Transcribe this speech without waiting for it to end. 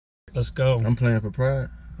Let's go. I'm playing for pride.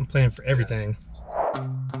 I'm playing for everything.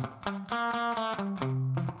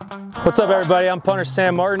 What's up, everybody? I'm punter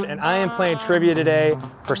Sam Martin, and I am playing trivia today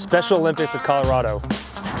for Special Olympics of Colorado.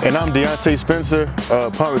 And I'm Diontae Spencer,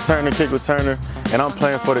 punt returner, kick returner, and I'm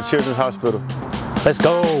playing for the Children's Hospital. Let's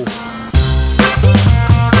go.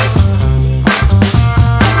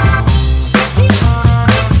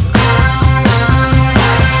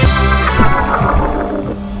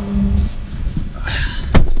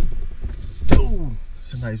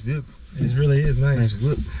 It's a nice whip. It really is nice. Nice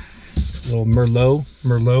whip. Little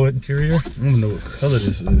Merlot interior. I don't know what color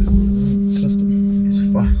this is. Custom. It's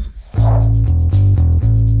fire.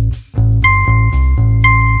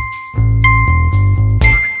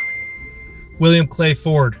 William Clay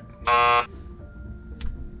Ford. I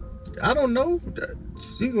don't know.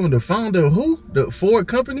 Speaking of the founder of who? The Ford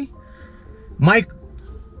company? Mike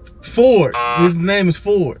Ford. His name is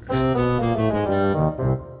Ford.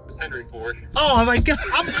 Henry Ford. Oh my God.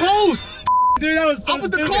 I'm close. Dude, that was so I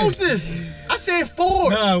was the stupid. closest. I said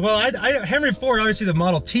Ford. No, well, Henry Ford, obviously the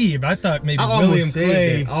Model T, but I thought maybe William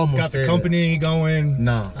Clay got the company going.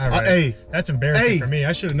 No. All right. Hey. That's embarrassing for me.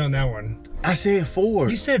 I should have known that one. I said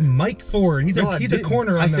Ford. You said Mike Ford. He's a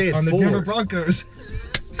corner on the Denver Broncos.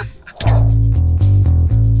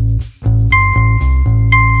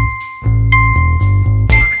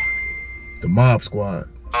 The Mob Squad.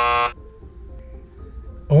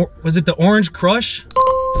 Or was it the Orange Crush?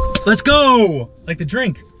 Let's go! Like the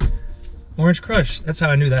drink. Orange Crush. That's how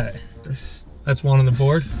I knew that. That's one on the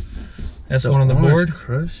board. That's one on the board. Orange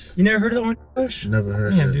Crush? You never heard of the Orange Crush? Never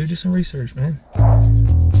heard Damn, of it. dude, do some research, man.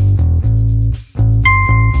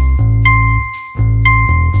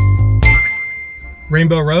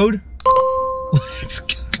 Rainbow Road? Let's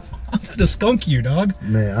go. I'm about to skunk you, dog.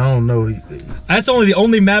 Man, I don't know. That's the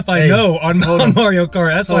only map I know on Mario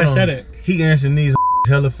Kart. That's why I said it. He answering these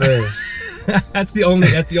hella fast. That's the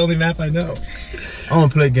only map I know. I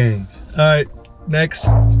don't play games. All right, next.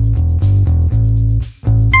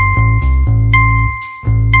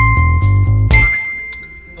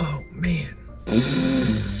 Oh man,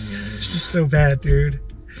 it's so bad, dude.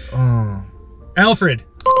 Alfred.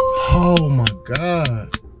 Oh my God.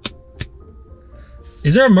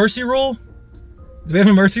 Is there a mercy rule? Do we have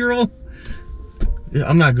a mercy rule? Yeah,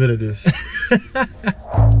 I'm not good at this.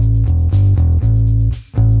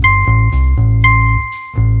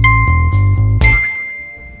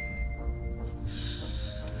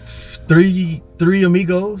 Three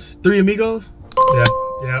amigos? Three amigos? Yeah,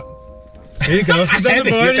 yeah. There you go. He's on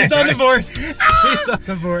the board. He's on the board. He's on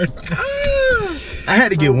the board. I had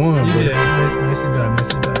to get one. You did. Nicely done.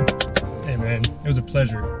 Nicely done. Hey man, it was a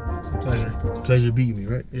pleasure. It's a pleasure. Pleasure beating me,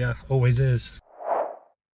 right? Yeah, always is.